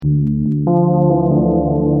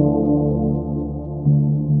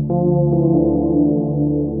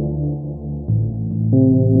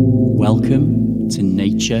Welcome to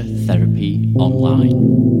Nature Therapy Online.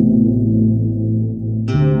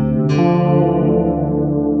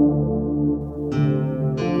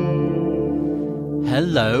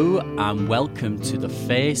 Hello and welcome to the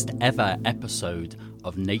first ever episode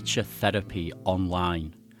of Nature Therapy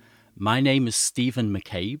Online. My name is Stephen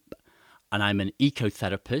McCabe and I'm an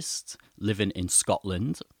ecotherapist living in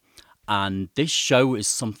Scotland, and this show is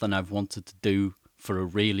something I've wanted to do for a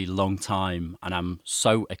really long time, and I'm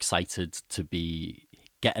so excited to be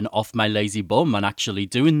getting off my lazy bum and actually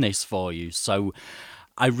doing this for you. So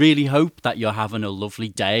I really hope that you're having a lovely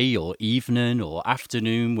day or evening or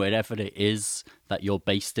afternoon, wherever it is that you're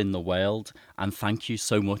based in the world, and thank you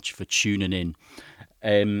so much for tuning in.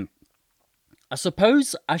 I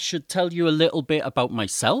suppose I should tell you a little bit about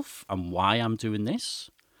myself and why I'm doing this.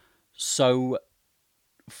 So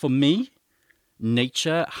for me,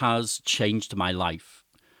 nature has changed my life.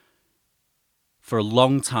 For a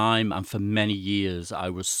long time and for many years, I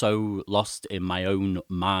was so lost in my own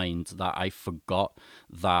mind that I forgot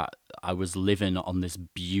that I was living on this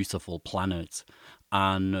beautiful planet.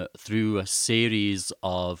 And through a series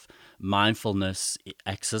of mindfulness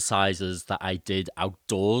exercises that I did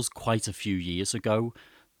outdoors quite a few years ago,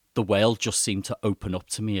 the world just seemed to open up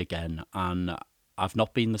to me again. And I've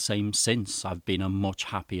not been the same since. I've been a much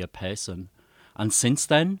happier person. And since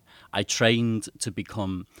then, I trained to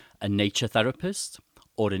become a nature therapist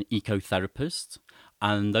or an ecotherapist,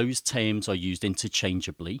 and those terms are used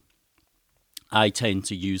interchangeably. I tend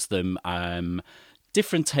to use them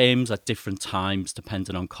different terms at different times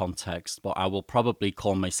depending on context, but I will probably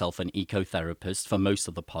call myself an ecotherapist for most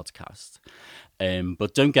of the podcast.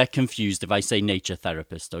 But don't get confused if I say nature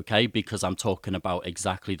therapist, okay? Because I'm talking about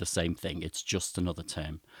exactly the same thing. It's just another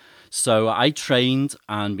term. So I trained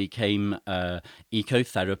and became an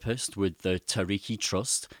ecotherapist with the Tariki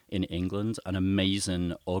Trust in England, an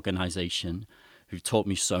amazing organisation who taught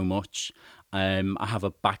me so much. I have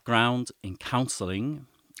a background in counselling,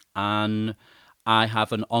 and I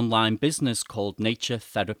have an online business called Nature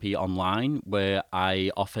Therapy Online, where I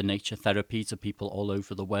offer nature therapy to people all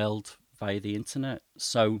over the world via the internet.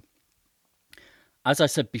 So, as I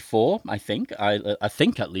said before, I think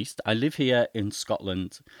at least, I live here in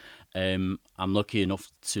Scotland. I'm lucky enough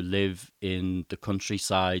to live in the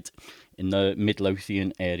countryside in the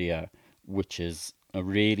Midlothian area, which is a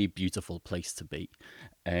really beautiful place to be.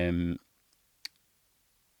 I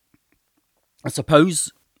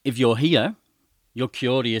suppose if you're here, you're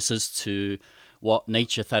curious as to what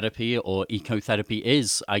nature therapy or ecotherapy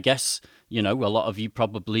is. I guess, a lot of you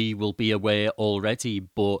probably will be aware already,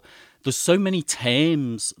 but there's so many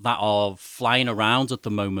terms that are flying around at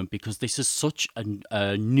the moment because this is such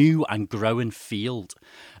a new and growing field.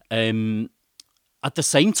 At the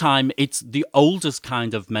same time, it's the oldest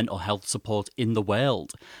kind of mental health support in the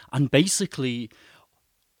world. And basically,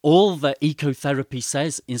 all that ecotherapy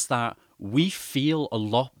says is that we feel a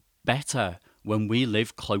lot better when we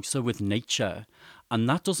live closer with nature. And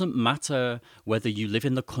that doesn't matter whether you live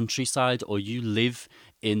in the countryside or you live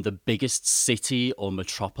in the biggest city or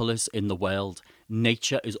metropolis in the world.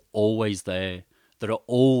 Nature is always there. There are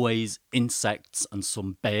always insects and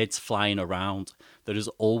some birds flying around. There is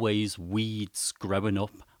always weeds growing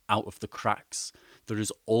up out of the cracks. There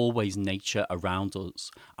is always nature around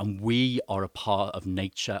us, and we are a part of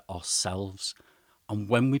nature ourselves. And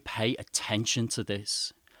when we pay attention to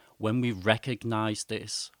this, when we recognize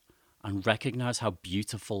this and recognize how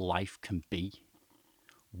beautiful life can be,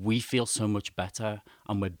 we feel so much better,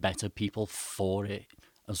 and we're better people for it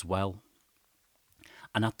as well.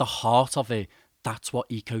 And at the heart of it, that's what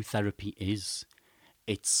ecotherapy is.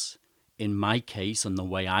 It's, in my case and the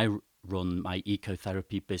way I run my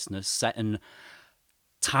ecotherapy business, setting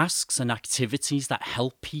tasks and activities that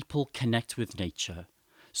help people connect with nature.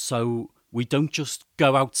 So we don't just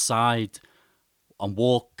go outside and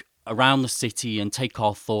walk around the city and take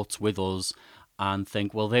our thoughts with us and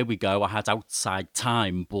think, well, there we go, I had outside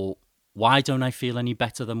time, but why don't I feel any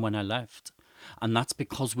better than when I left? And that's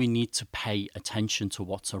because we need to pay attention to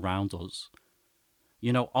what's around us.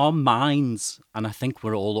 Our minds, and I think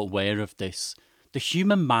we're all aware of this, the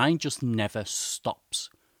human mind just never stops.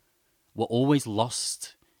 We're always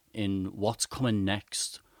lost in what's coming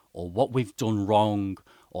next, or what we've done wrong,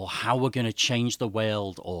 or how we're going to change the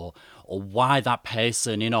world, or why that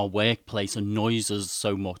person in our workplace annoys us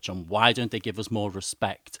so much, and why don't they give us more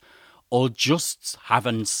respect, or just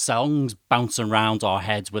having songs bouncing around our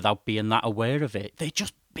heads without being that aware of it. They're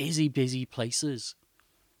just busy, busy places.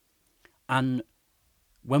 And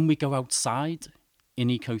when we go outside in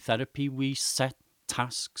ecotherapy, we set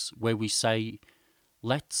tasks where we say,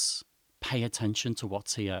 let's pay attention to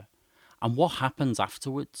what's here. And what happens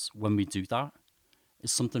afterwards when we do that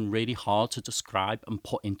is something really hard to describe and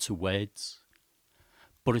put into words.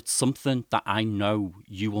 But it's something that I know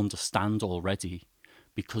you understand already,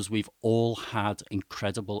 because we've all had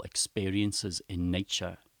incredible experiences in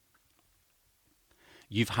nature.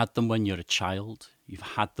 You've had them when you're a child. You've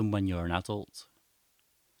had them when you're an adult.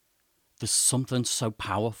 There's something so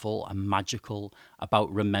powerful and magical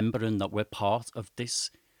about remembering that we're part of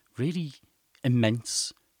this really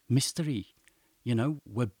immense mystery. You know,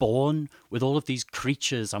 we're born with all of these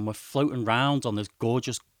creatures and we're floating around on this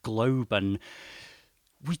gorgeous globe, and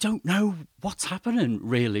we don't know what's happening,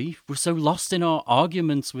 really. We're so lost in our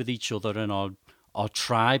arguments with each other and our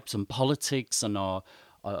tribes and politics and our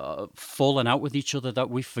falling out with each other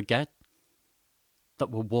that we forget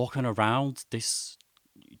that we're walking around this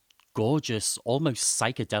gorgeous, almost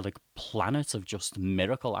psychedelic planet of just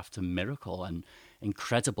miracle after miracle and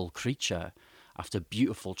incredible creature after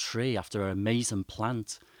beautiful tree, after amazing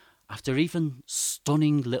plant, after even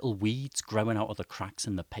stunning little weeds growing out of the cracks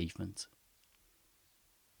in the pavement.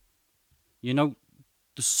 You know,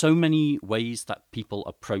 there's so many ways that people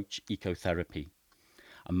approach ecotherapy,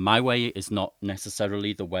 and my way is not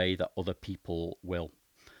necessarily the way that other people will.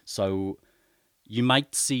 So you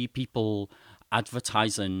might see people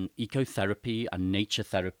advertising ecotherapy and nature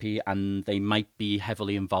therapy, and they might be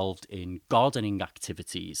heavily involved in gardening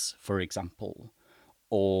activities, for example,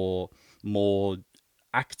 or more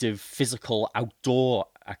active physical outdoor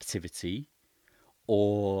activity.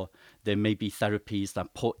 Or there may be therapies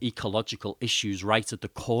that put ecological issues right at the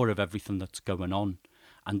core of everything that's going on.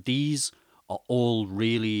 And these are all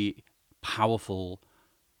really powerful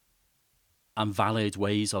and valid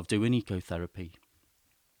ways of doing ecotherapy.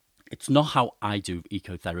 It's not how I do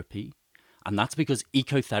ecotherapy. And that's because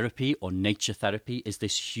ecotherapy or nature therapy is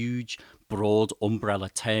this huge, broad umbrella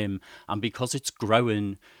term. And because it's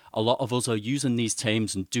growing, a lot of us are using these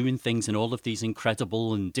terms and doing things in all of these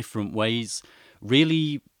incredible and different ways,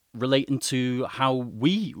 really relating to how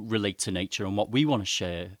we relate to nature and what we want to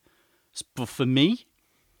share. But for me,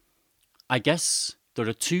 I guess there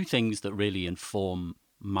are two things that really inform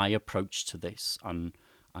my approach to this and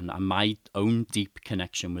my own deep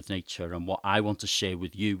connection with nature and what I want to share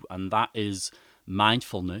with you, and that is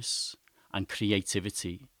mindfulness and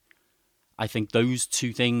creativity. I think those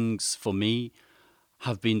two things for me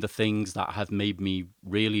have been the things that have made me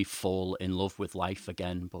really fall in love with life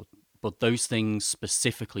again, but those things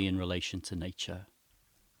specifically in relation to nature.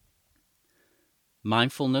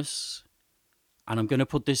 Mindfulness, and I'm going to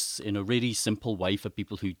put this in a really simple way for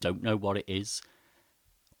people who don't know what it is,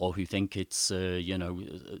 or who think it's,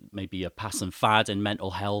 maybe a passing fad in mental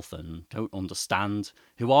health and don't understand.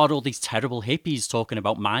 Who are all these terrible hippies talking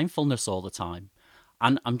about mindfulness all the time?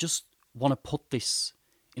 And I'm just want to put this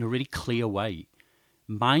in a really clear way.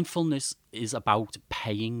 Mindfulness is about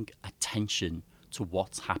paying attention to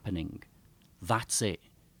what's happening. That's it.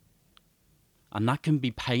 And that can be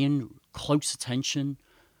paying close attention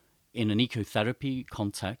in an ecotherapy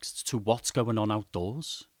context to what's going on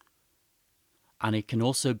outdoors. And it can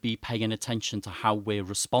also be paying attention to how we're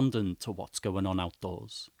responding to what's going on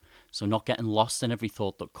outdoors. So not getting lost in every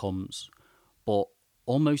thought that comes, but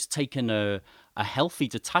almost taking a healthy,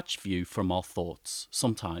 detached view from our thoughts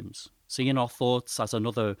sometimes. Seeing our thoughts as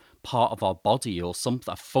another part of our body or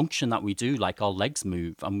a function that we do, like our legs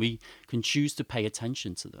move, and we can choose to pay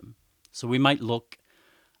attention to them. So we might look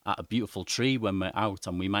at a beautiful tree when we're out,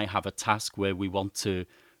 and we might have a task where we want to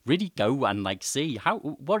really go and see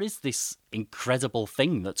what is this incredible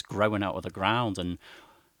thing that's growing out of the ground, and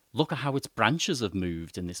look at how its branches have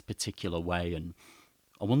moved in this particular way, and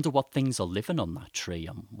I wonder what things are living on that tree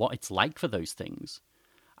and what it's like for those things.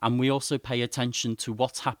 And we also pay attention to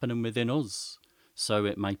what's happening within us. So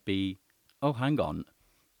it might be, oh, hang on,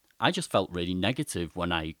 I just felt really negative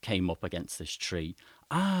when I came up against this tree.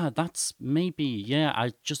 That's maybe,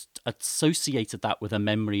 I just associated that with a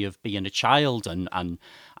memory of being a child and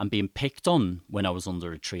being picked on when I was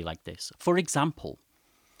under a tree like this, for example.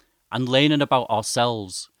 And learning about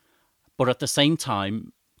ourselves, but at the same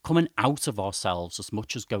time, coming out of ourselves as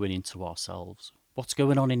much as going into ourselves. What's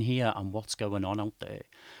going on in here and what's going on out there,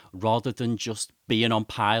 rather than just being on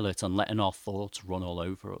pilot and letting our thoughts run all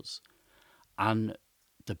over us. And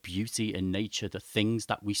the beauty in nature, the things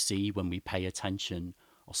that we see when we pay attention,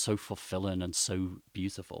 are so fulfilling and so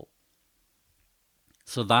beautiful.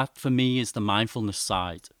 So that, for me, is the mindfulness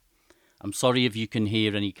side. I'm sorry if you can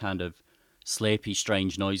hear any kind of slurpy,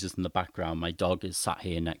 strange noises in the background. My dog is sat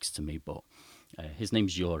here next to me, but his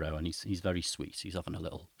name's Euro, and he's very sweet. He's having a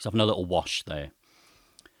little wash there.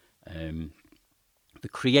 The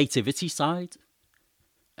creativity side,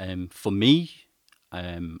 for me,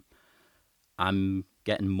 I'm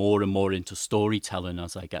getting more and more into storytelling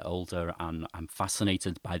as I get older, and I'm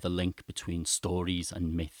fascinated by the link between stories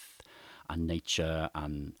and myth and nature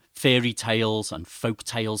and fairy tales and folk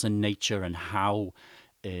tales and nature, and how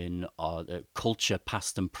in our culture,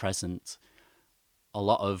 past and present, a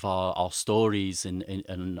lot of our stories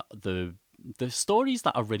and the stories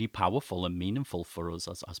that are really powerful and meaningful for us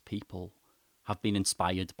as people have been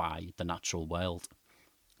inspired by the natural world.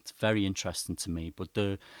 It's very interesting to me. But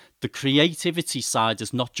the creativity side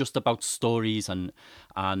is not just about stories and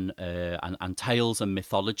tales and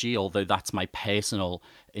mythology, although that's my personal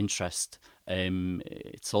interest.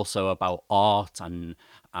 It's also about art and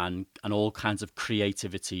all kinds of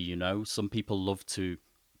creativity. You know, some people love to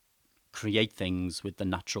create things with the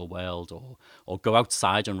natural world, or go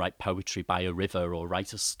outside and write poetry by a river, or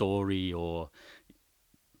write a story, or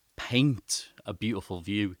paint a beautiful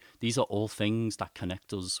view. These are all things that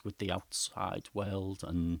connect us with the outside world,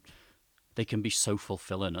 and they can be so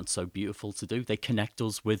fulfilling and so beautiful to do. They connect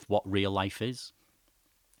us with what real life is.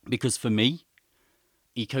 Because for me,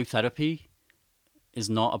 ecotherapy is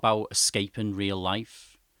not about escaping real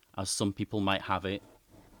life, as some people might have it.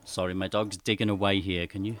 Sorry, my dog's digging away here.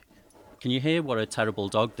 Can you hear what a terrible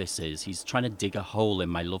dog this is? He's trying to dig a hole in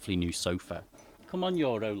my lovely new sofa. Come on,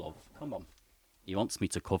 Euro, love. Come on. He wants me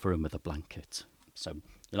to cover him with a blanket. So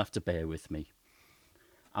you'll have to bear with me.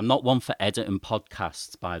 I'm not one for editing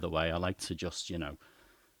podcasts, by the way. I like to just, let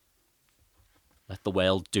the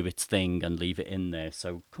world do its thing and leave it in there.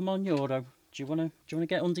 So come on, Euro. Do you wanna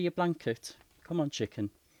get under your blanket? Come on, chicken.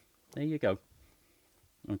 There you go.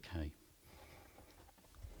 Okay.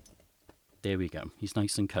 There we go. He's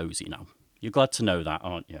nice and cozy now. You're glad to know that,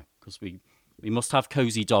 aren't you? Because we must have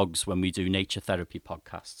cozy dogs when we do nature therapy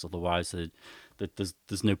podcasts. Otherwise,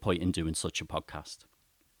 there's no point in doing such a podcast.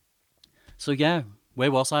 So yeah,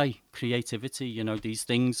 where was I? Creativity. These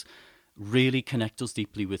things really connect us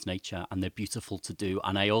deeply with nature, and they're beautiful to do.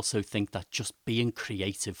 And I also think that just being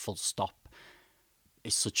creative, full stop,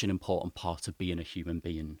 is such an important part of being a human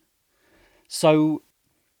being. So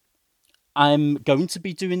I'm going to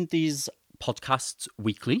be doing these podcasts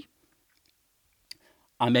weekly.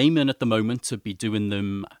 I'm aiming at the moment to be doing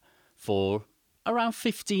them for around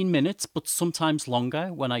 15 minutes, but sometimes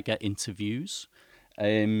longer when I get interviews.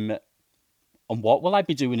 And what will I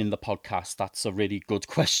be doing in the podcast? That's a really good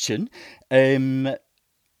question.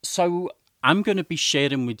 So I'm going to be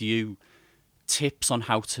sharing with you tips on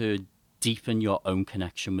how to deepen your own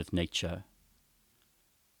connection with nature.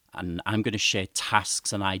 And I'm going to share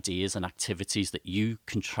tasks and ideas and activities that you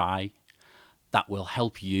can try that will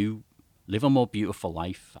help you live a more beautiful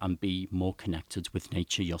life and be more connected with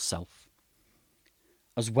nature yourself.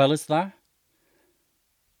 As well as that,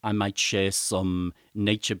 I might share some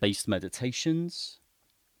nature-based meditations.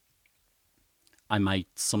 I might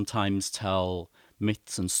sometimes tell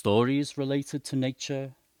myths and stories related to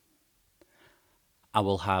nature. I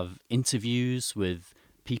will have interviews with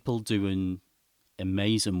people doing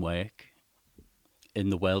amazing work in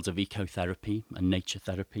the world of ecotherapy and nature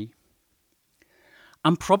therapy.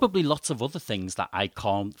 And probably lots of other things that I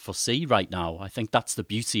can't foresee right now. I think that's the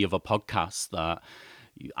beauty of a podcast, that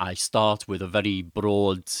I start with a very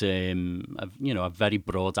broad, a very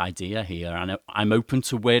broad idea here, and I'm open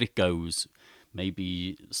to where it goes.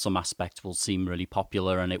 Maybe some aspect will seem really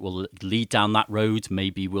popular and it will lead down that road.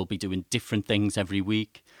 Maybe we'll be doing different things every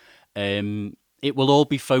week. It will all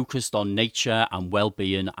be focused on nature and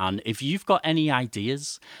well-being. And if you've got any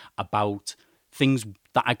ideas about things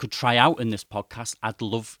that I could try out in this podcast, I'd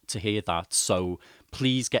love to hear that. So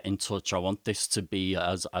please get in touch. I want this to be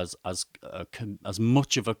as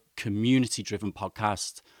much of a community-driven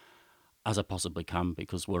podcast as I possibly can,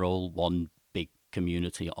 because we're all one big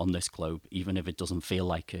community on this globe, even if it doesn't feel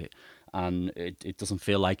like it. And it doesn't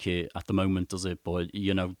feel like it at the moment, does it? But,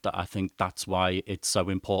 I think that's why it's so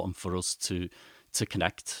important for us to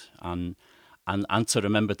connect and to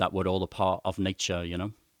remember that we're all a part of nature,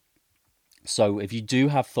 So if you do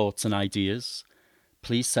have thoughts and ideas,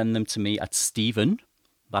 please send them to me at Stephen.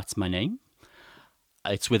 That's my name.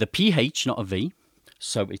 It's with a PH, not a V.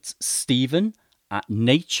 So it's Stephen at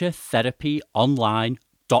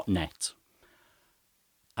naturetherapyonline.net.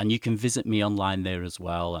 And you can visit me online there as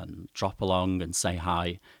well and drop along and say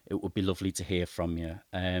hi. It would be lovely to hear from you.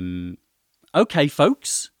 Okay,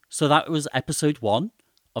 folks. So that was episode 1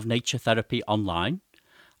 of Nature Therapy Online.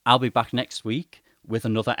 I'll be back next week with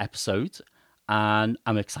another episode, and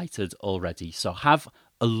I'm excited already. So have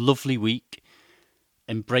a lovely week.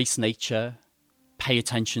 Embrace nature. Pay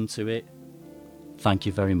attention to it. Thank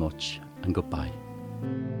you very much, and goodbye.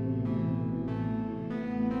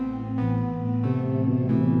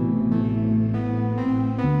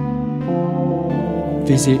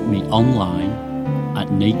 visit me online at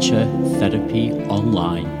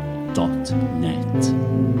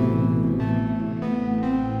naturetherapyonline.net.